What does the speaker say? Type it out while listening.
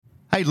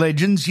Hey,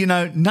 legends,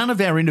 none of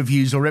our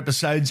interviews or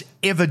episodes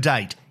ever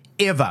date.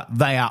 Ever.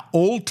 They are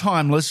all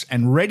timeless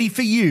and ready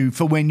for you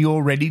for when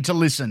you're ready to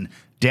listen.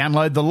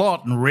 Download the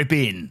lot and rip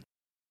in.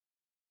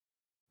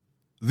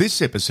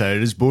 This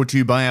episode is brought to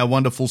you by our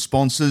wonderful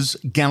sponsors,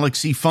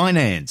 Galaxy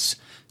Finance.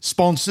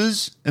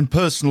 Sponsors and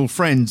personal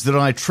friends that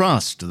I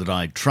trust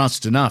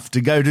enough to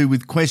go to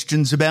with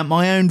questions about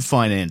my own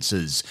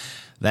finances.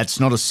 That's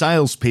not a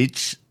sales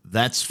pitch,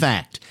 that's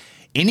fact.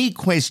 Any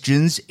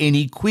questions,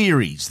 any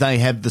queries, they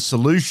have the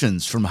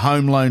solutions from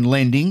home loan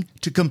lending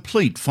to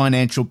complete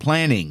financial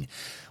planning.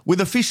 With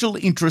official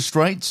interest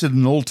rates at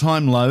an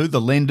all-time low,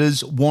 the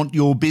lenders want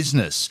your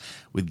business.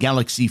 With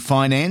Galaxy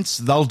Finance,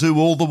 they'll do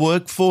all the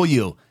work for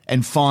you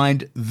and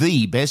find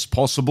the best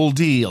possible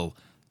deal.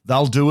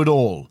 They'll do it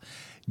all.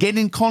 Get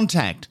in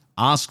contact,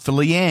 ask for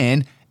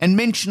Leanne, and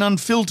mention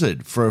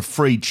Unfiltered for a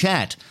free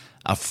chat.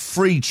 A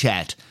free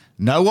chat.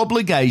 No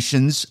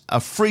obligations,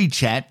 a free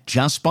chat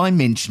just by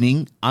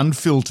mentioning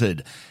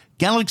Unfiltered.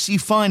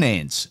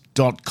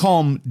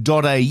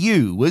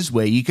 galaxyfinance.com.au is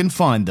where you can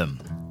find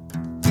them.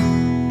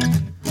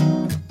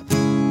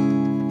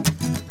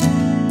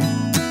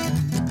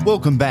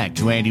 Welcome back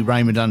to Andy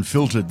Raymond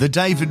Unfiltered, the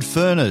David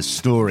Furner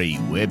story.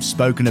 We've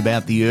spoken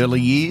about the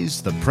early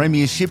years, the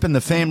premiership and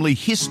the family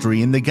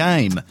history in the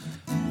game.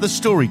 The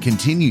story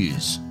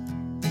continues.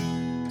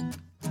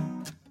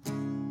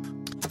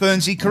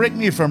 Fernsey, correct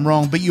me if I'm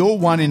wrong, but you're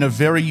one in a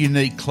very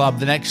unique club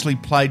that actually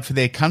played for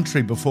their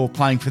country before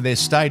playing for their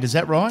state. Is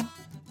that right?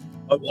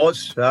 I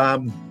was.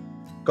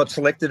 Got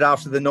selected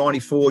after the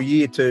 94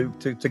 year to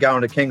go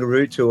on a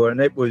kangaroo tour,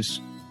 and it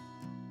was,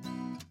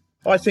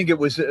 I think it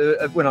was,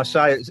 when I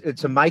say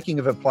it's a making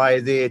of a player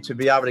there to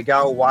be able to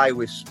go away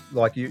with,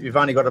 like, you've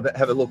only got to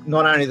have a look,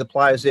 not only the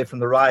players there from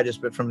the Raiders,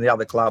 but from the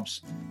other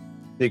clubs.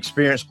 The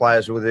experienced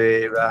players were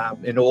there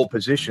in all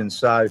positions.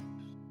 So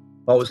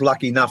I was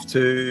lucky enough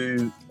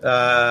to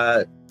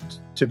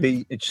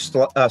be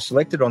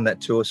selected on that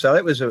tour. So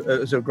it was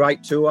a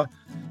great tour.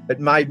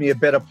 It made me a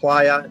better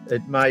player.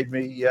 It made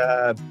me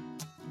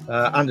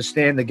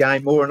understand the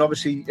game more, and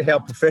obviously how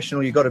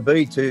professional you got to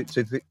be to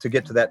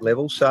get to that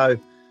level. So,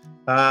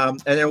 and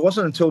it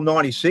wasn't until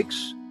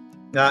 '96,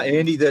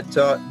 Andy,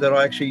 that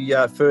I actually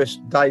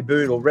first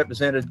debuted or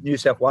represented New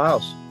South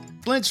Wales.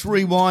 Let's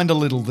rewind a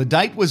little. The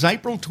date was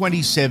April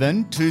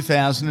 27,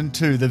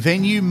 2002. The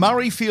venue,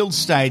 Murrayfield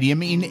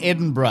Stadium in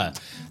Edinburgh.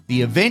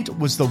 The event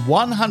was the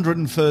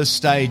 101st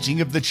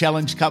staging of the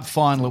Challenge Cup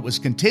final. It was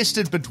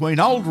contested between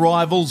old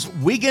rivals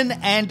Wigan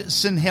and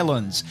St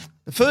Helens.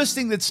 The first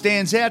thing that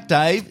stands out,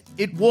 Dave,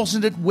 it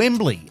wasn't at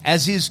Wembley,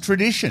 as is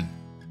tradition.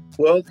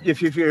 Well,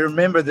 if you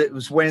remember, that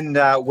was when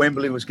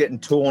Wembley was getting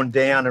torn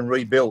down and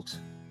rebuilt.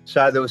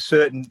 So there was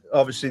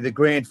obviously the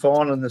grand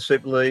final in the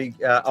Super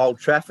League, Old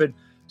Trafford.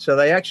 So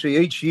they actually,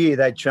 each year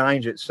they'd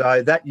change it.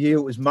 So that year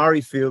it was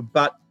Murrayfield,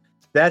 but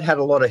that had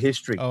a lot of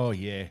history. Oh,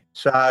 yeah.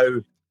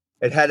 So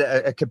it had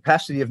a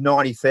capacity of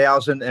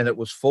 90,000 and it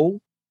was full.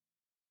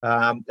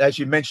 As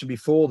you mentioned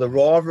before, the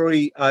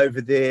rivalry over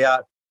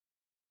there,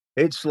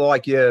 it's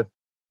like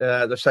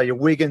let's say your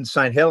Wigan,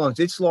 St Helens,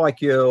 it's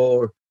like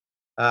your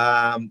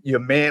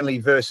Manly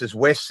versus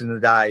West in the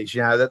days.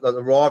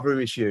 The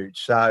rivalry is huge.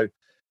 So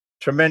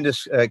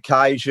tremendous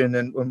occasion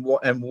and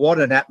what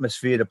an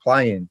atmosphere to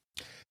play in.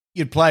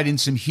 You'd played in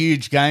some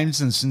huge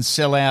games and some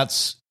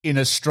sellouts in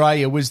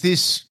Australia. Was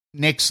this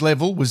next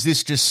level? Was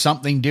this just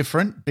something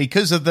different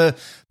because of the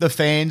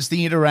fans,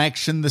 the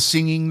interaction, the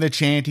singing, the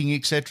chanting,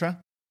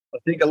 etc.? I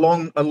think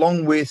along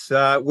with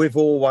we've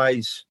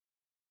always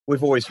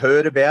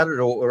heard about it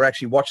or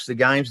actually watched the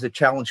games. The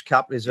Challenge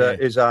Cup is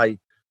a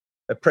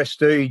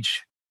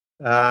prestige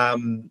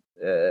tournament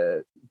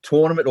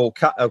or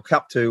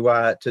cup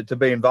to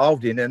be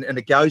involved in, and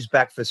it goes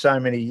back for so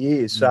many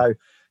years. So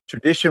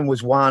tradition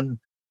was one.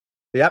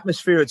 The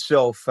atmosphere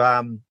itself,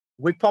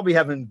 we probably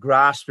haven't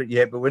grasped it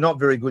yet, but we're not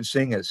very good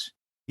singers,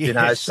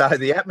 Yes. So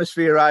the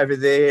atmosphere over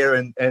there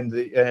and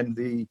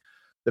the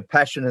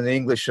passion of the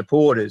English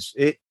supporters,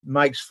 it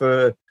makes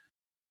for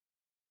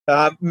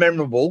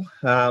memorable.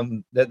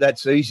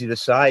 That's easy to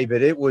say,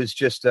 but it was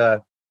just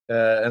an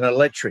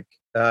electric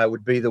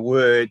would be the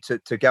word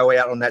to go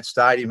out on that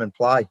stadium and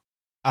play.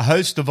 A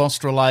host of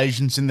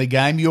Australasians in the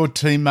game. Your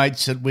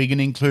teammates at Wigan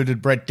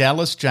included Brett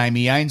Dallas,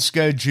 Jamie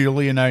Ainscough,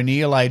 Julian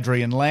O'Neill,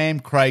 Adrian Lamb,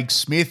 Craig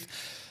Smith.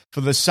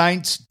 For the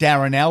Saints,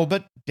 Darren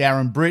Albert,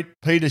 Darren Britt,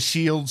 Peter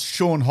Shields,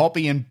 Sean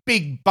Hoppy and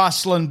big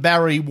bustling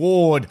Barry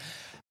Ward.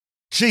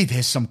 Gee,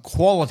 there's some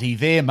quality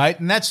there, mate,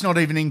 and that's not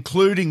even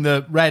including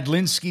the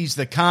Radlinskis,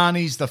 the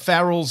Carneys, the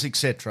Farrells,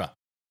 etc.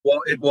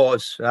 Well, it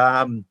was.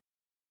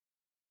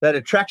 That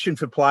attraction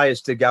for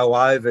players to go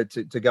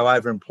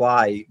over and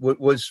play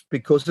was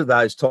because of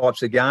those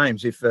types of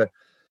games. If the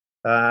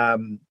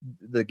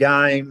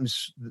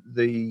games,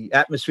 the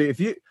atmosphere.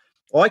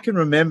 I can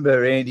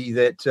remember, Andy,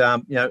 that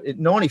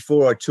in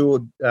 '94 I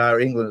toured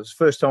England. It was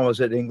the first time I was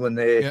at England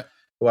there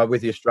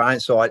with the Australian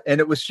side, and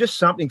it was just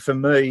something for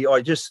me. I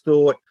just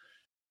thought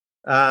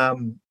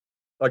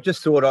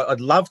I'd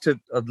love to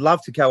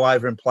go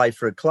over and play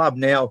for a club.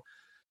 Now,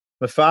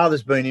 my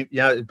father's been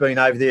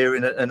over there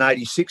in an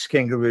 86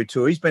 kangaroo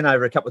tour. He's been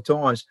over a couple of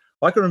times.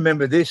 I can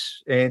remember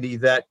this, Andy,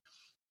 that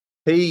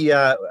he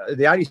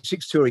the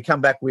 86 tour, he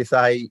come back with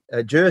a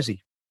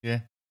jersey.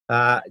 Yeah.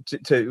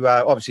 To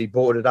obviously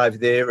bought it over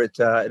there at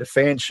a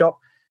fan shop.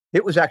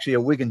 It was actually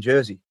a Wigan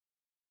jersey.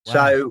 Wow.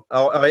 So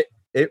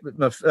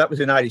that was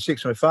in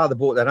 86. My father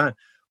bought that home.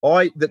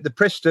 The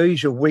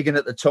prestige of Wigan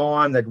at the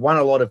time, they'd won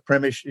a lot of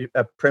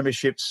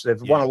premierships,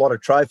 they've won a lot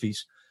of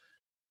trophies.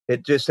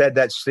 It just had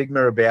that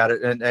stigma about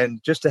it,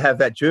 and just to have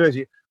that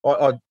jersey,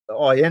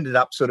 I ended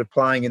up sort of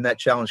playing in that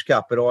Challenge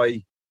Cup, but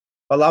I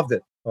loved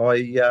it.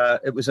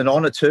 It was an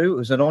honour too. It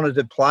was an honour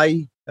to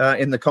play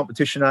in the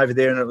competition over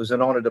there, and it was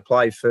an honour to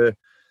play for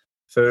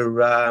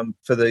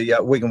the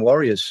Wigan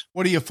Warriors.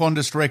 What are your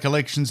fondest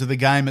recollections of the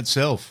game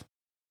itself?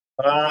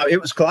 It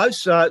was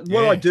close.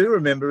 What I do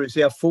remember is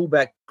our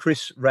fullback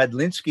Chris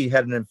Radlinski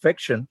had an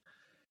infection.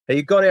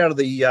 He got out of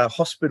the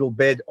hospital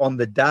bed on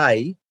the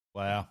day.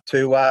 Wow.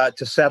 To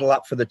saddle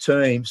up for the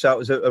team. So it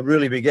was a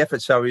really big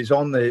effort. So he was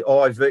on the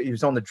IV, he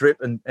was on the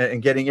drip and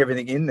getting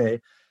everything in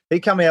there. He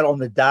come out on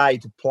the day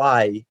to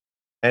play,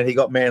 and he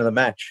got man of the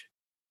match.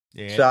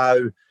 Yeah.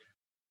 So,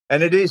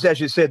 and it is, as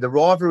you said, the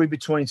rivalry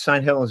between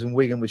St. Helens and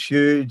Wigan was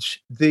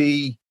huge.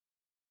 The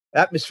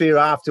atmosphere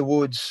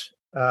afterwards,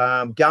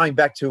 going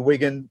back to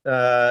Wigan,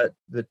 the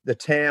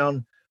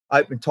town,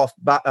 open top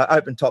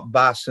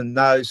bus and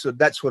those. So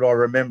that's what I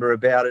remember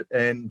about it.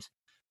 And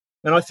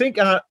I think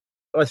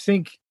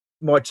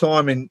my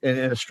time in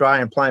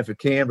Australia and playing for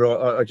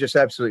Canberra, I just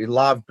absolutely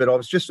loved. But I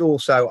was just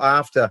also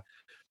after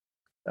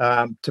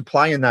to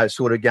play in those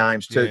sort of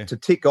games, to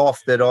tick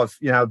off that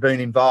I've been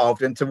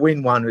involved, and to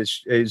win one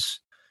is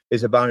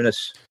a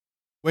bonus.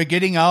 We're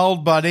getting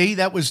old, buddy.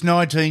 That was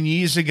 19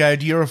 years ago.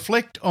 Do you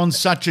reflect on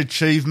such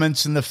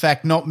achievements and the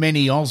fact not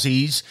many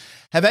Aussies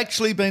have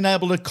actually been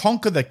able to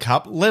conquer the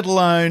Cup, let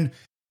alone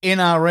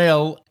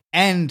NRL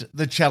and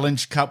the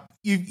Challenge Cup?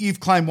 You've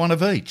claimed one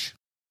of each.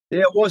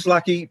 Yeah, I was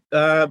lucky,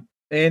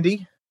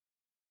 Andy.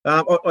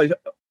 I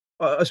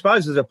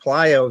suppose as a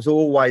player, I was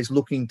always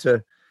looking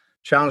to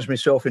challenge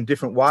myself in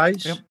different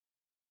ways. Yep.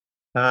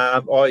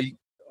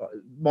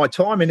 My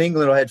time in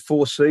England, I had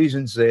 4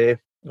 seasons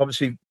there.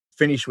 Obviously,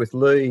 finished with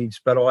Leeds,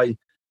 but I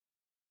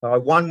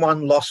won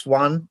one, lost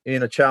one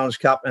in a Challenge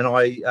Cup, and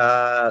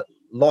I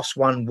lost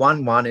one,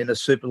 won one in a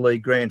Super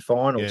League Grand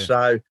Final. Yeah.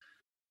 So,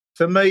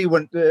 for me,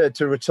 when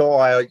to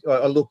retire,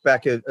 I look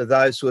back at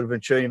those sort of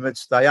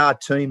achievements. They are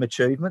team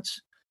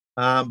achievements,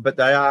 but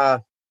they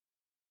are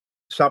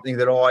something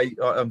that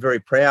I'm very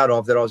proud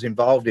of that I was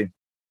involved in.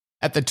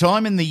 At the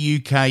time in the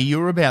UK, you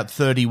were about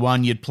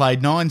 31. You'd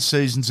played 9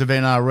 seasons of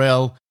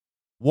NRL.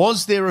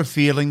 Was there a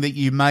feeling that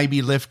you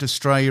maybe left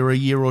Australia a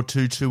year or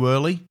two too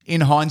early,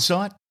 in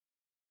hindsight?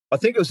 I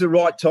think it was the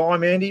right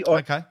time, Andy.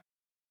 Okay.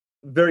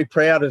 Very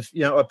proud of,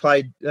 I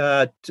played,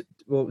 it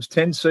was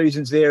 10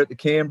 seasons there at the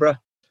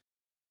Canberra.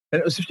 And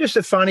it was just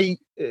a funny,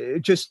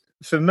 just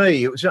for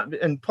me, it was,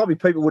 and probably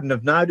people wouldn't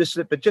have noticed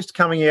it, but just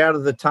coming out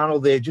of the tunnel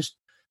there, just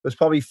was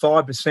probably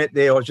 5%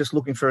 there. I was just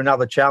looking for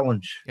another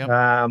challenge. Yep.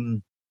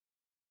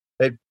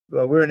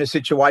 We're in a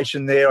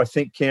situation there. I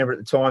think Canberra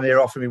at the time, they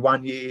offered me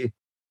 1 year.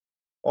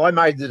 I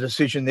made the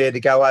decision there to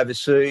go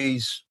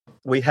overseas.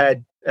 We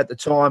had, at the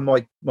time,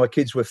 my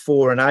kids were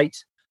 4 and 8.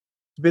 It's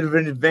a bit of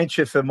an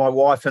adventure for my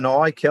wife and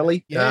I,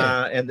 Kelly,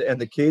 and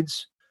the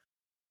kids.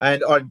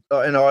 And I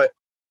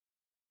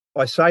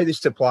say this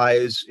to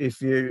players: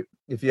 if you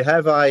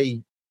have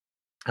a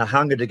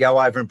hunger to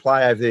go over and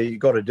play over there,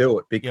 you've got to do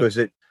it because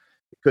the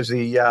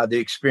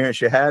experience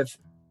you have.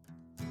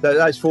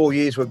 Those 4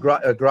 years were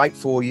a great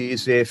 4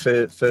 years there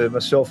for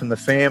myself and the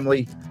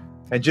family,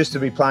 and just to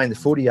be playing the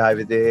footy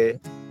over there,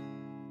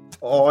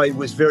 I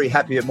was very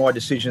happy at my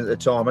decision at the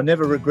time. I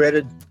never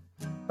regretted.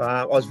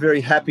 I was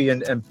very happy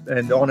and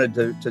honoured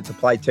to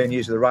play 10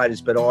 years with the Raiders,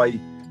 but I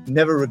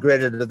never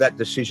regretted that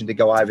decision to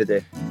go over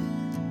there.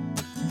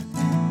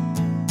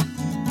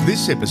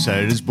 This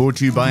episode is brought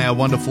to you by our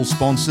wonderful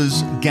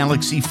sponsors,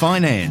 Galaxy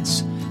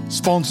Finance.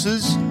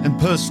 Sponsors and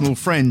personal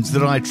friends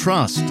that I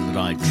trust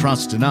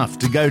enough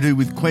to go to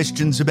with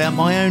questions about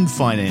my own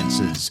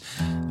finances.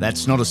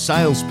 That's not a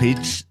sales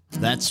pitch,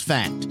 that's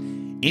fact.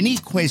 Any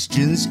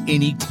questions,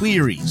 any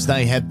queries,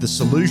 they have the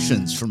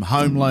solutions from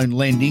home loan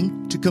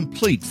lending to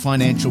complete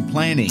financial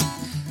planning.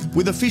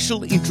 With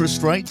official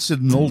interest rates at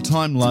an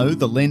all-time low,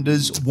 the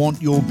lenders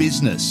want your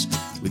business.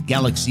 With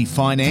Galaxy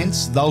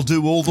Finance, they'll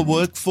do all the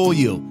work for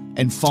you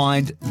and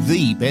find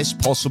the best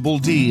possible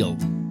deal.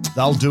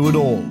 They'll do it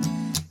all.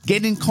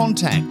 Get in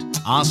contact,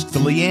 ask for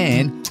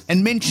Leanne,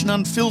 and mention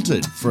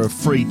Unfiltered for a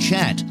free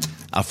chat.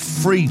 A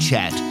free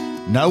chat.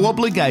 No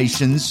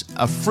obligations,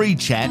 a free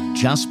chat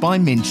just by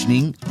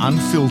mentioning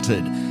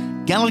Unfiltered.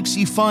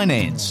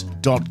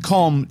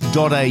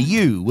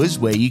 galaxyfinance.com.au is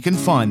where you can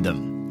find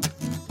them.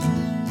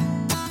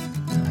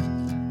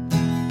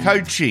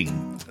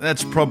 Coaching.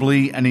 That's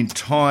probably an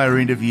entire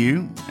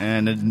interview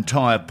and an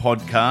entire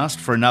podcast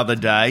for another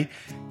day.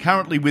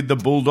 Currently with the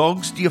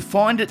Bulldogs, do you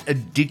find it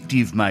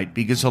addictive, mate?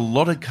 Because a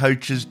lot of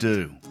coaches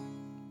do.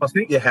 I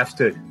think you have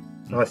to.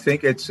 I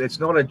think it's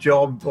not a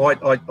job.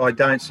 I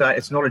don't say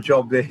it's not a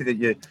job there that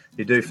you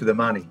do for the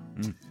money.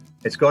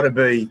 It's got to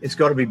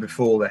be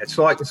before that. It's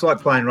like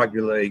playing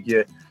rugby league.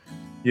 You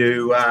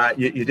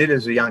did it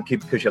as a young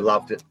kid because you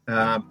loved it.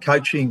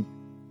 Coaching,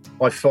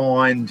 I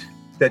find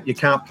that you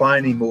can't play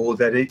anymore.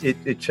 That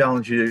it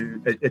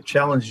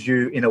challenges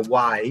you in a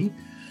way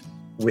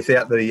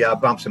without the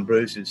bumps and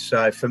bruises.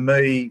 So for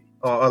me,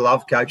 I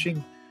love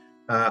coaching.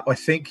 I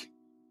think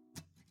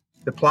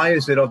the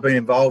players that I've been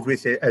involved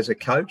with as a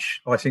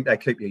coach, I think they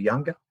keep you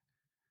younger.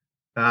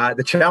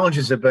 The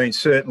challenges have been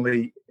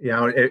certainly,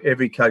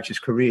 every coach's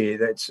career.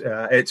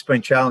 It's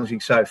been challenging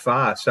so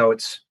far. So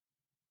it's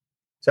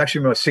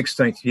actually my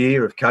 16th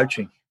year of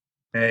coaching,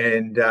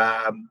 and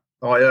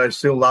I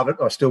still love it.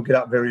 I still get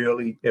up very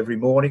early every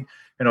morning,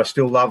 and I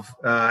still love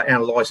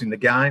analysing the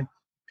game,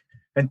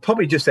 and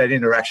probably just that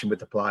interaction with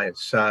the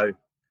players. So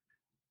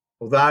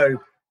although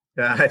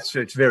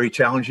it's very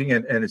challenging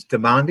and it's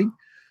demanding,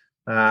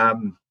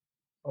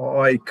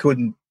 I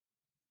couldn't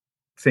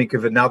think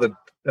of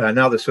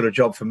another sort of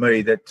job for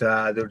me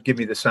that would give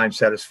me the same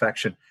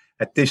satisfaction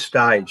at this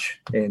stage,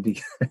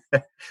 Andy.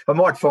 I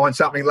might find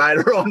something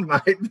later on,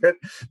 mate, but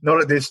not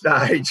at this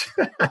stage.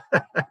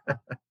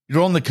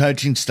 You're on the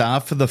coaching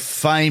staff for the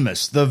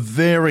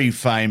very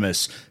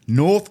famous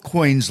North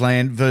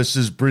Queensland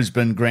versus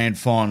Brisbane Grand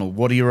Final.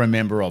 What do you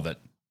remember of it?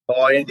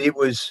 And it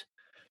was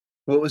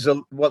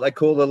what they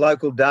call the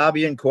local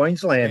derby in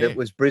Queensland. Yeah. It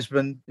was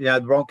Brisbane,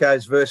 the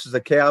Broncos versus the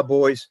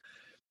Cowboys.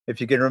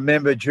 If you can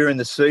remember, during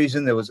the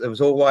season,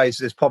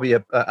 there's probably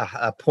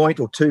a point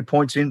or 2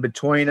 points in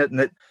between it,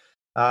 and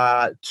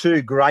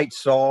two great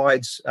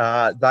sides.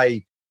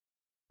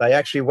 They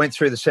actually went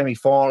through the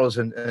semi-finals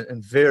and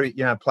very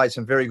played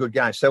some very good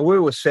games. So we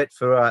were set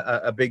for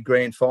a big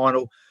grand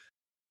final.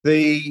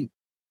 The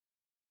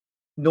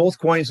North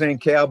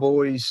Queensland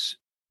Cowboys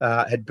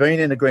had been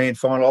in a grand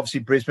final.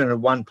 Obviously, Brisbane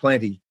had won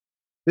plenty.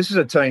 This is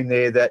a team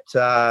there that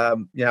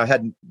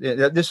hadn't.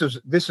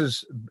 This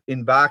is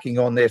embarking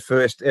on their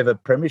first ever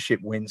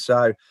premiership win.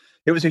 So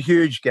it was a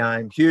huge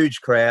game,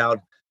 huge crowd.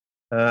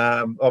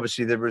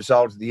 Obviously, the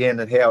result at the end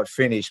and how it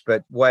finished.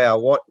 But wow,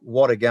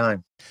 what a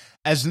game!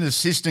 As an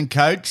assistant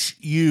coach,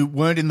 you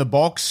weren't in the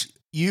box.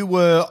 You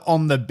were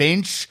on the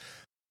bench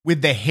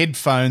with the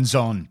headphones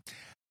on.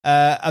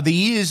 Are the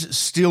ears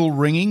still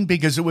ringing?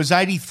 Because it was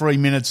 83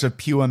 minutes of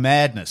pure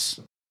madness.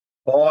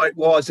 Oh, it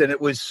was, and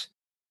it was.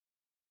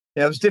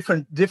 It was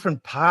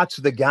different parts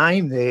of the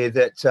game there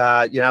that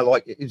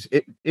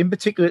in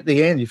particular at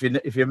the end. If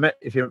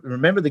you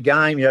remember the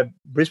game,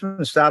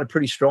 Brisbane started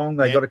pretty strong.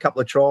 They got a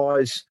couple of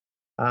tries,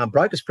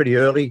 broke us pretty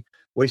early.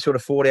 We sort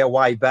of fought our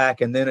way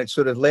back, and then it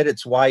sort of led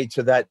its way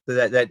to that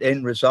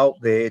end result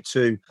there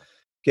to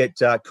get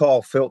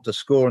Kyle Felt to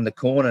score in the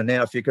corner.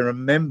 Now, if you can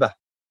remember,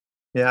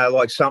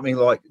 something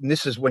like, and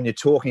this is when you're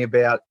talking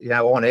about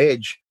on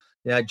edge.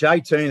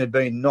 JT had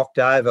been knocked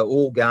over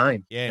all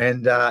game. Yeah.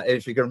 And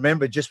if you can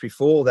remember, just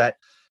before that,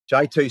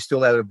 JT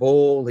still had a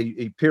ball.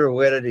 He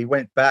pirouetted. He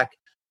went back.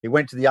 He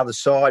went to the other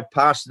side,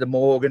 passed it to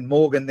Morgan.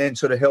 Morgan then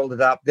sort of held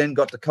it up, then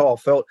got to Kyle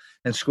Felt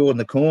and scored in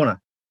the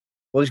corner.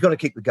 Well, he's got to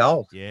kick the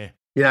goal. Yeah.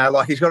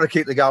 He's got to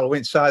kick the goal to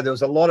win. So there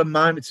was a lot of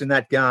moments in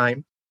that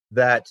game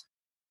that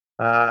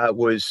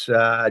was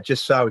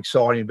just so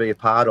exciting to be a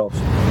part of.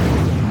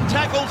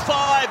 Tackle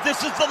 5.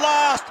 This is the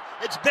last.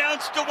 It's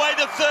bounced away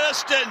to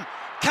Thurston.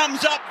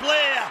 Comes up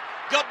Blair,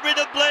 got rid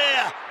of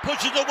Blair,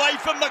 pushes away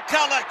from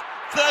McCulloch.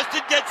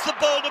 Thurston gets the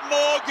ball to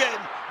Morgan.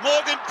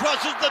 Morgan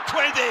crosses the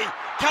 20,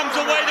 comes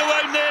away to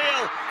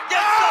O'Neill,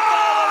 gets the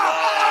ball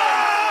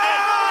away,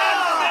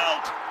 and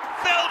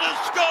Felt has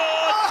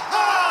scored.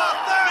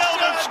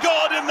 Felt has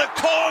scored in the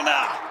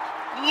corner.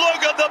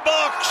 Look at the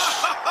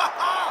box.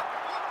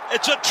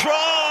 It's a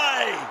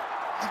try.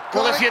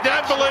 Well, if you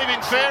don't believe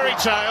in fairy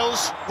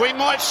tales, we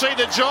might see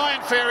the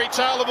giant fairy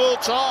tale of all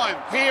time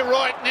here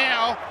right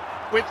now,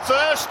 with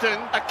Thurston,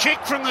 a kick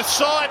from the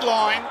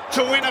sideline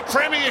to win a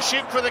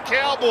premiership for the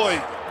Cowboys.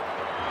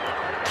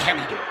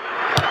 Can he do it?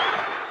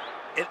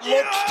 It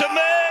looks to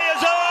me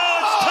as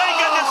it's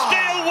taken the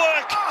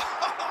steelwork.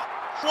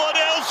 What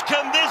else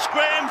can this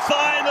grand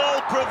final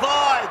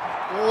provide?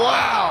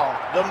 Wow.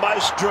 The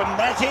most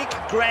dramatic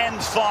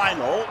grand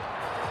final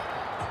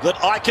that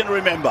I can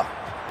remember.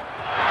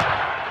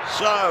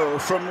 So,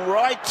 from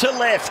right to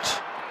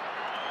left,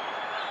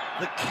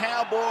 the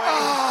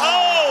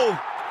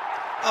Cowboys...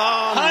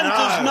 Hunt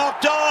is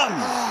knocked on.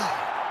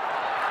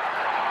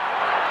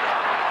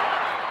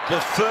 The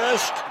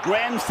first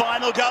grand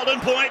final golden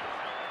point.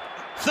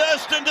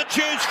 Thurston to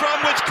choose from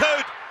with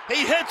Coote.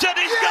 He hits it,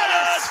 he's got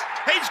it.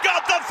 He's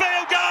got the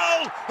field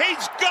goal.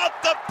 He's got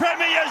the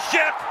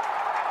premiership.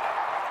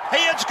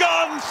 He has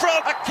gone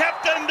from a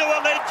captain to a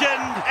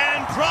legend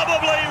and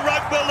probably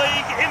rugby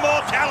league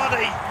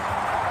immortality.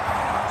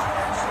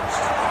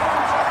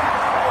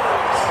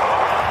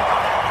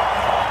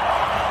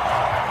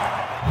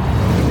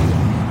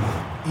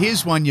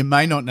 Here's one you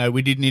may not know.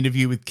 We did an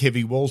interview with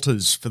Kevy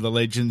Walters for the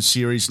Legends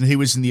series, and he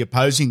was in the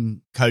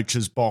opposing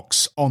coach's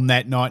box on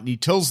that night, and he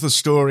tells the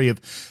story of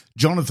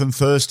Jonathan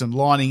Thurston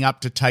lining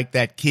up to take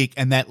that kick,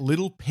 and that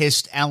little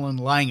pest Alan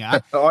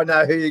Langer. I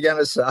know who you're going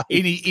to say.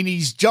 In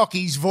his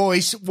jockey's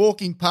voice,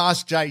 walking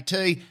past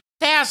JT,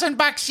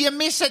 $1,000 you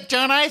miss it,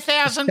 Jono,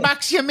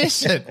 $1,000 you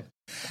miss it.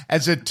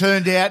 As it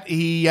turned out,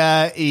 he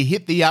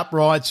hit the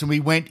uprights and we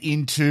went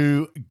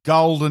into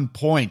golden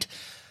point.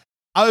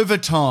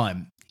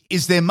 Overtime,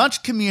 is there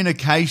much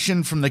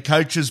communication from the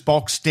coach's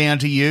box down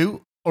to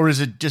you, or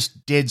is it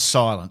just dead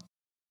silent?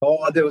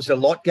 Oh, there was a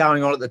lot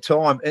going on at the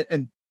time.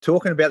 And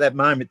talking about that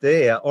moment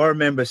there, I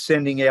remember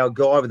sending our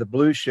guy with the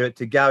blue shirt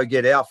to go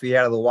get Alfie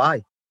out of the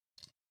way.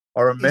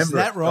 I remember. Is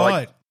that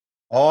right?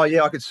 Oh,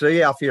 yeah, I could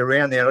see Alfie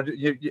around there.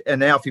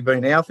 And Alfie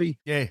being Alfie.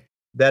 Yeah.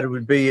 That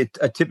would be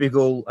a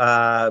typical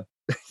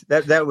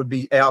that would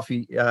be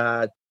Alfie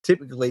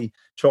typically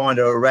trying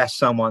to harass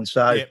someone.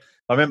 So yep.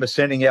 I remember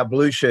sending our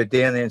blue shirt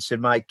down there and said,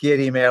 mate,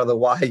 get him out of the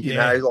way, you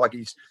know, like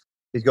he's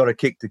got a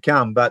kick to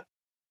come. But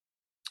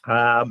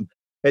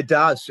it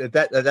does. At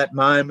that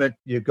moment,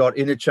 you've got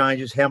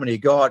interchanges, how many you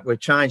got, we're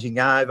changing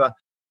over.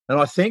 And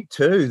I think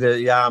too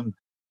that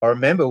I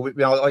remember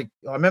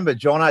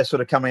Jono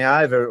sort of coming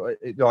over,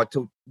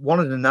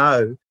 wanted to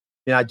know,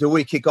 you know, do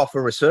we kick off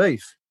or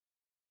receive?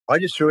 I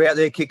just threw out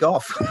there, kick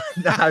off.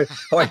 No,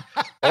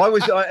 I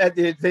was at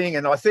the thing,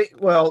 and I think,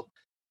 well,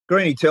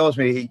 Greeny tells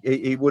me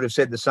he would have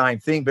said the same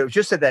thing, but it was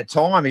just at that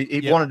time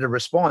he wanted a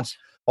response.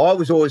 I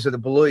was always of the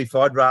belief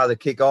I'd rather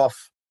kick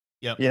off.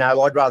 Yep. You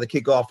know, I'd rather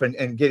kick off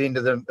and get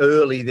into them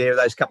early there,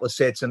 those couple of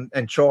sets,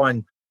 and try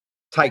and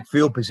take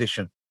field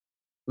position.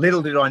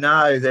 Little did I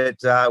know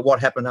that what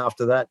happened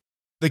after that.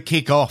 The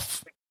kick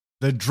off,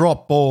 the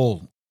drop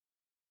ball.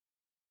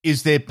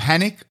 Is there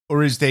panic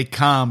or is there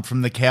calm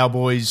from the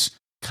Cowboys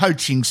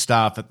coaching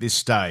staff at this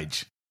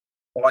stage?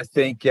 I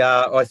think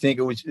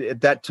it was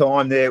at that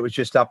time there. It was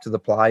just up to the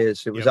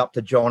players. It was up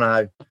to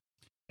Jono,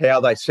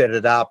 how they set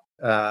it up,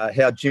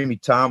 how Jimmy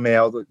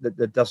Tarmow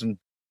that doesn't.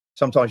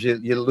 Sometimes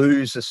you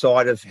lose the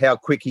sight of how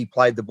quick he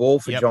played the ball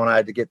for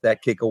Jono to get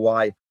that kick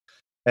away,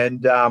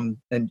 and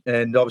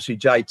obviously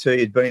JT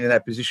had been in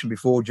that position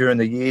before during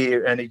the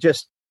year, and he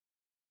just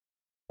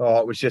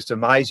it was just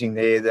amazing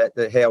there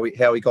that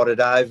how he got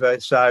it over.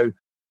 So.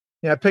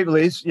 You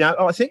know,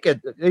 I think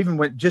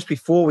even just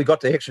before we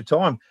got to extra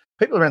time,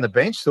 people around the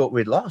bench thought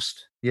we'd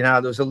lost. You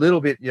know, there was a little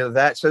bit of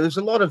that. So there's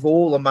a lot of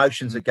all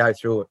emotions that go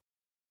through it.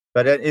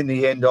 But in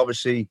the end,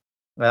 obviously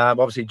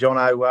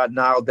Jono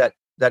nailed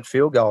that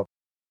field goal.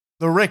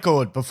 The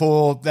record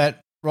before that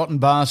rotten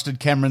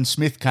bastard Cameron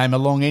Smith came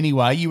along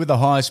anyway, you were the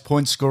highest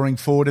point-scoring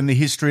forward in the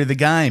history of the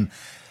game.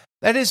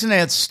 That is an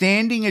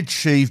outstanding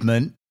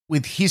achievement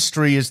with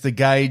history as the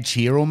gauge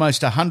here,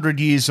 almost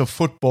 100 years of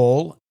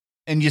football,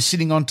 and you're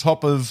sitting on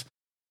top of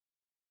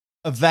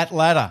that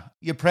ladder.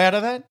 You proud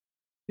of that?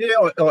 Yeah,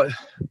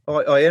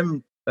 I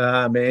am,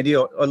 Andy.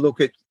 I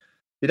look at,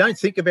 you don't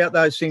think about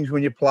those things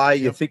when you play.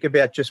 You think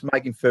about just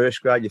making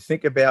first grade. You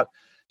think about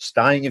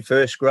staying in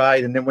first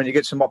grade. And then when you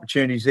get some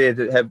opportunities there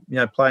to have, you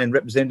know, play in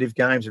representative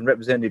games and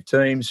representative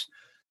teams,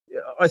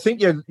 I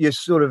think you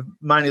sort of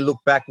mainly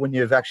look back when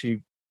you've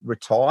actually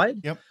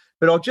retired. Yep.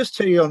 But I'll just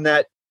tell you on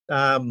that,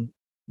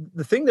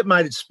 the thing that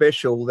made it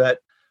special, that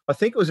I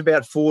think it was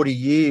about 40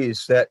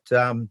 years that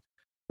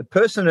the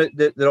person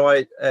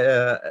that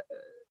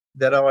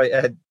I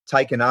had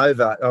taken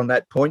over on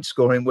that point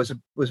scoring was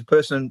a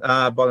person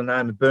by the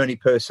name of Bernie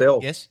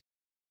Purcell. Yes.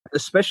 The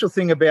special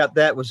thing about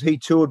that was he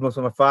toured with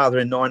my father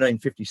in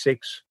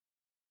 1956.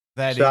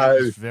 That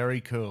is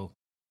very cool.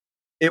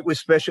 It was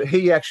special.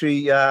 He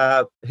actually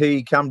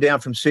he come down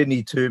from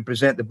Sydney to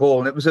present the ball,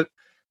 and it was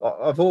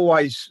I've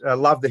always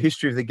loved the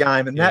history of the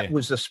game, and that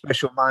was a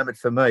special moment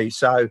for me.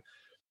 So.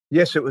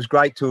 Yes, it was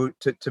great to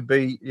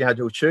be, you know,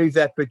 to achieve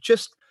that, but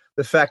just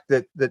the fact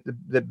that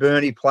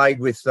Bernie played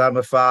with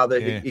my father,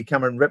 he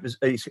come and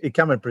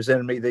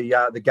presented me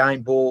the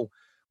game ball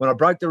when I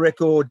broke the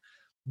record.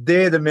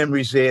 They're the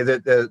memories there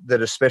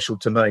that are special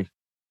to me.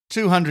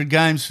 200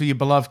 games for your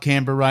beloved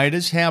Canberra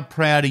Raiders. How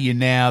proud are you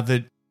now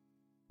that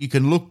you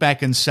can look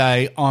back and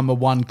say, I'm a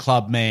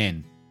one-club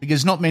man?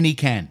 Because not many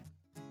can.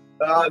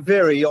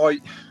 Very.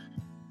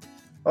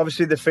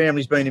 Obviously, the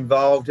family's been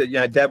involved. You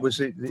know, Dad was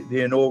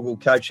the inaugural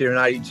coach here in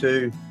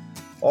 '82.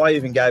 I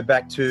even go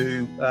back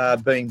to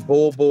being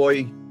ball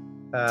boy.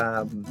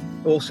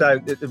 Also,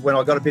 when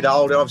I got a bit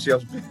older,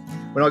 obviously,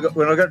 when I got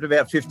to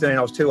about 15, I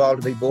was too old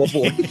to be ball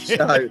boy.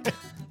 So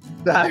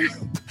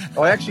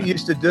I actually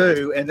used to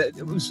do, and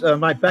it was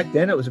mate, back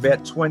then it was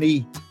about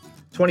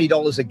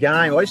 $20 a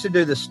game. I used to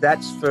do the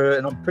stats for,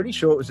 and I'm pretty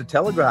sure it was a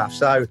Telegraph.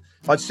 So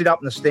I'd sit up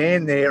in the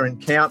stand there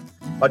and count.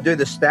 I'd do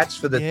the stats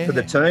for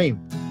the team.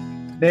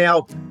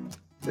 Now,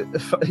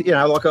 you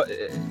know,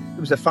 it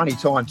was a funny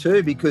time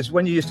too, because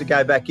when you used to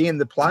go back in,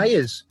 the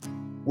players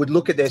would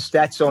look at their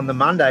stats on the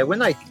Monday.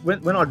 When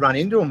I'd run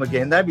into them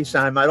again, they'd be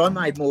saying, mate, I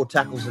made more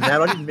tackles than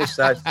that. I didn't miss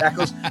those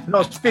tackles. And I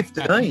was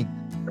 15. And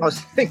I was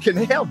thinking,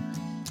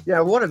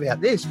 what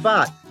about this?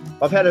 But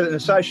I've had an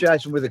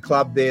association with a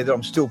club there that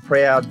I'm still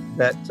proud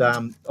that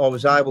I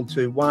was able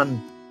to,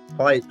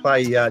 play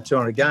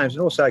 200 games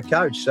and also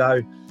coach.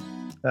 So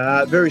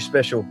very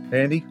special,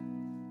 Andy.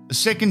 A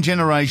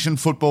second-generation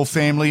football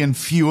family, and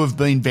few have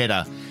been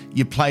better.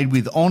 You played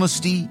with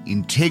honesty,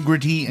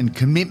 integrity and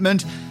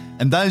commitment,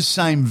 and those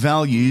same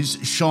values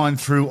shine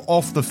through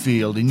off the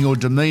field in your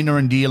demeanour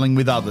and dealing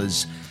with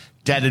others.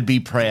 Dad'd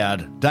be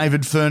proud.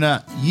 David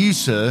Furner, you,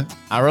 sir,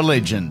 are a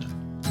legend.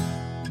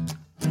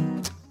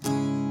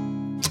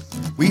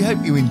 We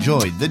hope you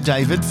enjoyed the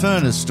David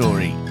Furner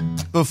story.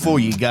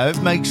 Before you go,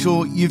 make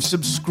sure you've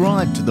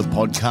subscribed to the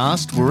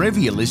podcast wherever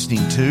you're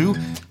listening to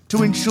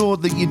ensure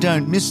that you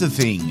don't miss a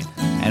thing.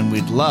 And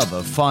we'd love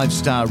a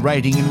 5-star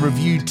rating and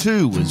review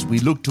too as we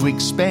look to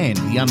expand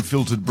the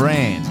Unfiltered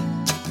brand.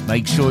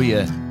 Make sure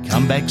you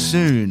come back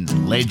soon,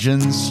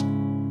 legends.